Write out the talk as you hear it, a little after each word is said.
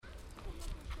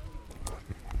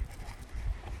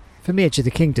from the Edge of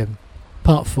the Kingdom,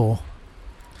 Part 4,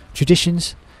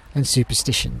 Traditions and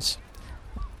Superstitions.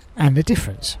 And the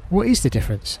difference. What is the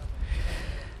difference?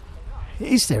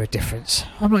 Is there a difference?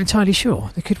 I'm not entirely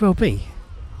sure. There could well be.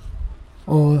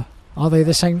 Or are they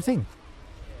the same thing?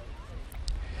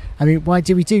 I mean, why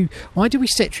do we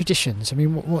set traditions? I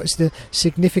mean, what is the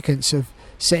significance of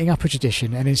setting up a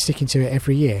tradition and then sticking to it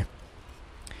every year?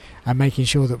 And making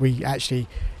sure that we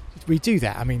do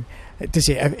that. I mean, is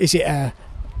it a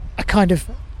kind of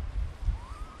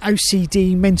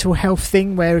OCD mental health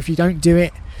thing where if you don't do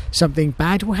it, something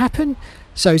bad will happen?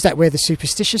 So is that where the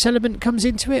superstitious element comes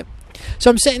into it? So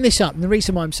I'm setting this up, and the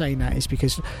reason why I'm saying that is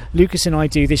because Lucas and I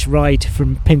do this ride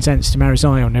from Penzance to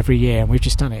Marazion every year, and we've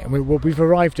just done it. And we've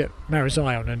arrived at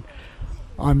Marazion, and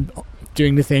I'm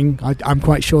doing the thing. I'm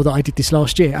quite sure that I did this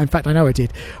last year. In fact, I know I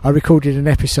did. I recorded an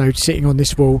episode sitting on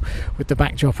this wall with the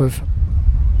backdrop of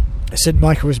St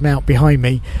Michael's Mount behind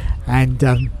me,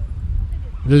 and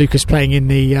Lucas playing in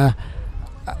the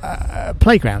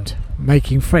playground,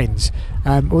 making friends.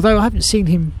 Although I haven't seen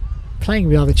him playing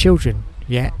with other children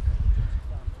yet.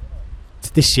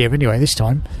 This year, anyway, this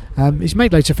time. He's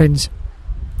made loads of friends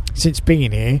since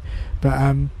being here, but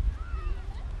I'm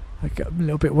a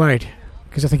little bit worried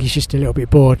because I think he's just a little bit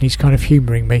bored and he's kind of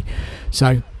humouring me.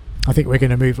 So I think we're going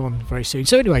to move on very soon.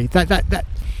 So anyway, that's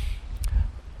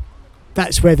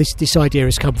where this idea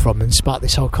has come from and sparked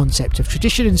this whole concept of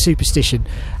tradition and superstition,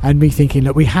 and me thinking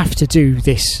that we have to do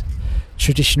this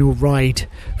traditional ride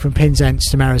from Penzance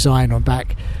to Marazion on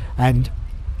back, and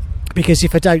because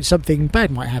if I don't, something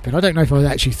bad might happen. I don't know if I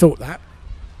actually thought that.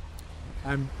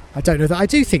 I don't know that I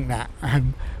do think that,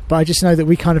 but I just know that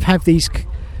we kind of have these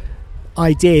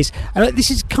ideas, and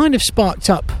this is kind of sparked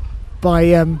up by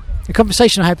a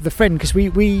conversation I had with a friend, because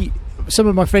we some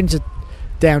of my friends are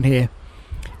down here,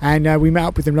 and we met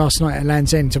up with them last night at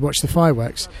Land's End to watch the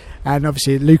fireworks, and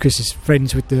obviously Lucas is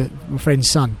friends with my friend's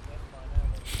son,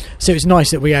 so it's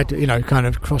nice that we had kind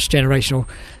of cross-generational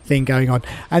thing going on.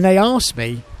 And they asked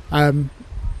me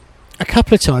a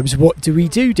couple of times, what do we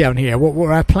do down here, what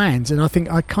were our plans? And I think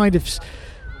I kind of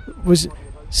was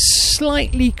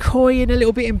slightly coy and a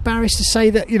little bit embarrassed to say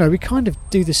that we kind of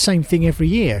do the same thing every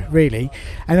year, really.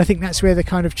 And I think that's where the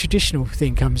kind of traditional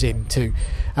thing comes in too.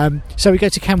 So we go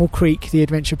to Camel Creek, the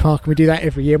adventure park, and we do that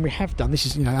every year, and we have done. This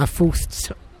is our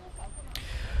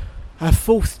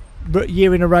fourth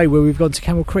year in a row where we've gone to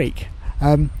Camel Creek.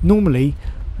 Normally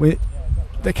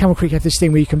the Camel Creek have this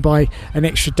thing where you can buy an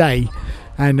extra day,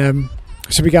 and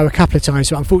so we go a couple of times,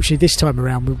 but unfortunately this time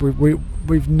around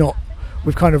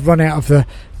we've kind of run out of the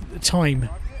time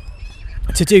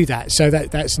to do that, so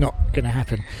that's not going to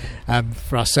happen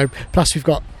for us. So plus we've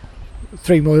got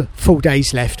 3 more full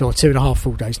days left, or 2.5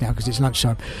 full days now because it's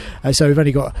lunchtime, so we've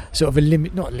only got sort of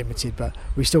not limited, but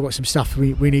we've still got some stuff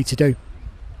we need to do.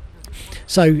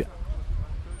 So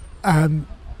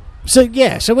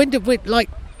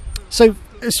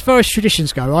as far as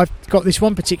traditions go, I've got this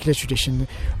one particular tradition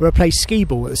where I play skee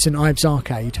ball at the St Ives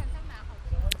Arcade,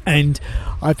 and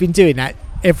I've been doing that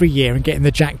every year and getting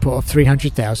the jackpot of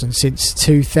 300,000 since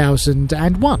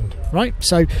 2001, right?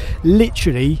 So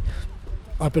literally,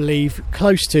 I believe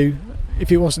close to,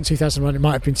 if it wasn't 2001, it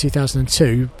might have been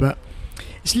 2002, but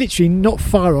it's literally not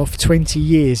far off 20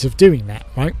 years of doing that,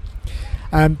 right?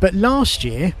 But last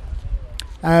year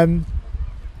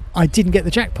I didn't get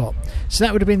the jackpot, so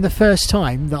that would have been the first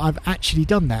time that I've actually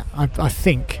done that. I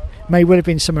think may well have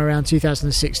been somewhere around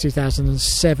 2006,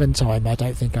 2007 time. I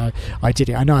don't think I did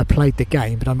it. I know I played the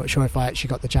game, but I'm not sure if I actually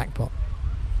got the jackpot.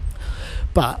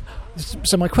 But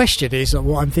so my question is, or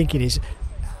what I'm thinking is,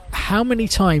 how many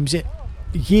times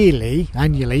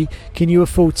annually can you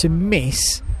afford to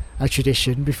miss a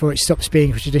tradition before it stops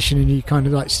being a tradition and you kind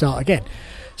of start again?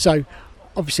 So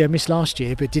obviously I missed last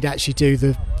year, but did actually do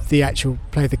the actual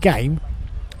play the game,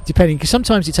 depending, because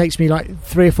sometimes it takes me like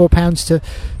 £3 or £4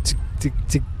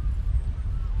 to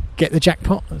get the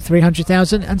jackpot,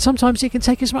 300,000, and sometimes it can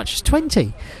take as much as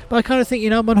 20. But I kind of think,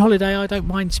 I'm on holiday, I don't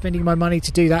mind spending my money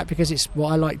to do that because it's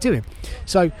what I like doing.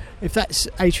 So if that's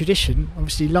a tradition,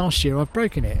 obviously last year I've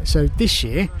broken it, so this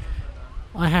year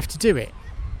I have to do it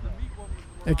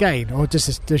again, or does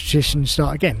the tradition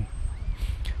start again?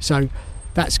 So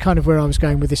that's kind of where I was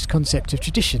going with this concept of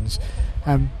traditions.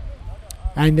 And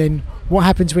then what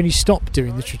happens when you stop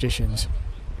doing the traditions?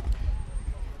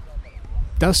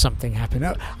 Does something happen?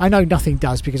 I know nothing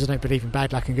does, because I don't believe in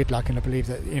bad luck and good luck, and I believe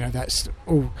that that's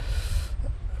all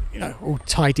all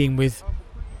tied in with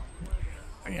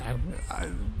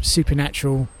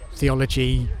supernatural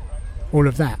theology, all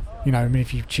of that.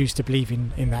 If you choose to believe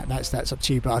in that, that's up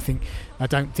to you. But I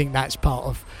don't think that's part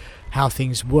of how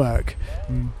things work.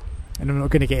 And I'm not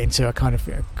going to get into a kind of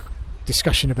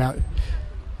discussion about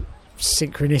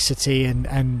synchronicity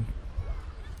and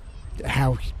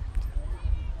how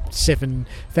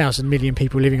 7,000 million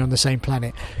people living on the same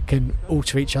planet can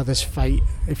alter each other's fate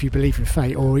if you believe in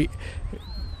fate, or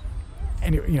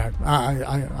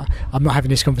I'm not having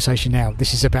this conversation now.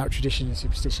 This is about tradition and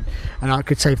superstition, and I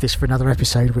could save this for another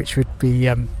episode, which would be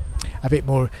a bit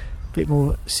more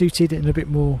suited and a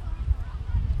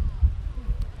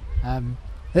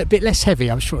bit less heavy.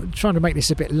 I was trying to make this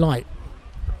a bit light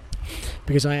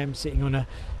because I am sitting on a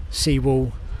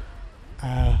seawall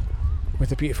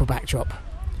with a beautiful backdrop.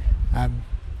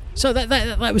 So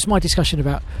that was my discussion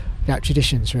about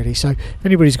traditions, really. So if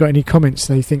anybody's got any comments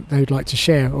they think they would like to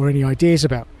share, or any ideas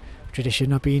about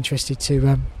tradition, I'd be interested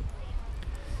to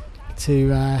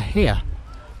hear,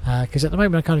 because at the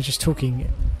moment I'm kind of just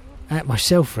talking at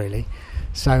myself, really.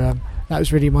 So that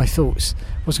was really my thoughts.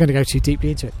 I wasn't going to go too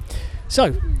deeply into it.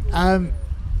 So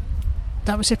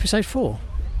that was episode 4.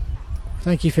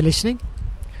 Thank you for listening,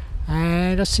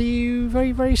 and I'll see you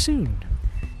very, very soon.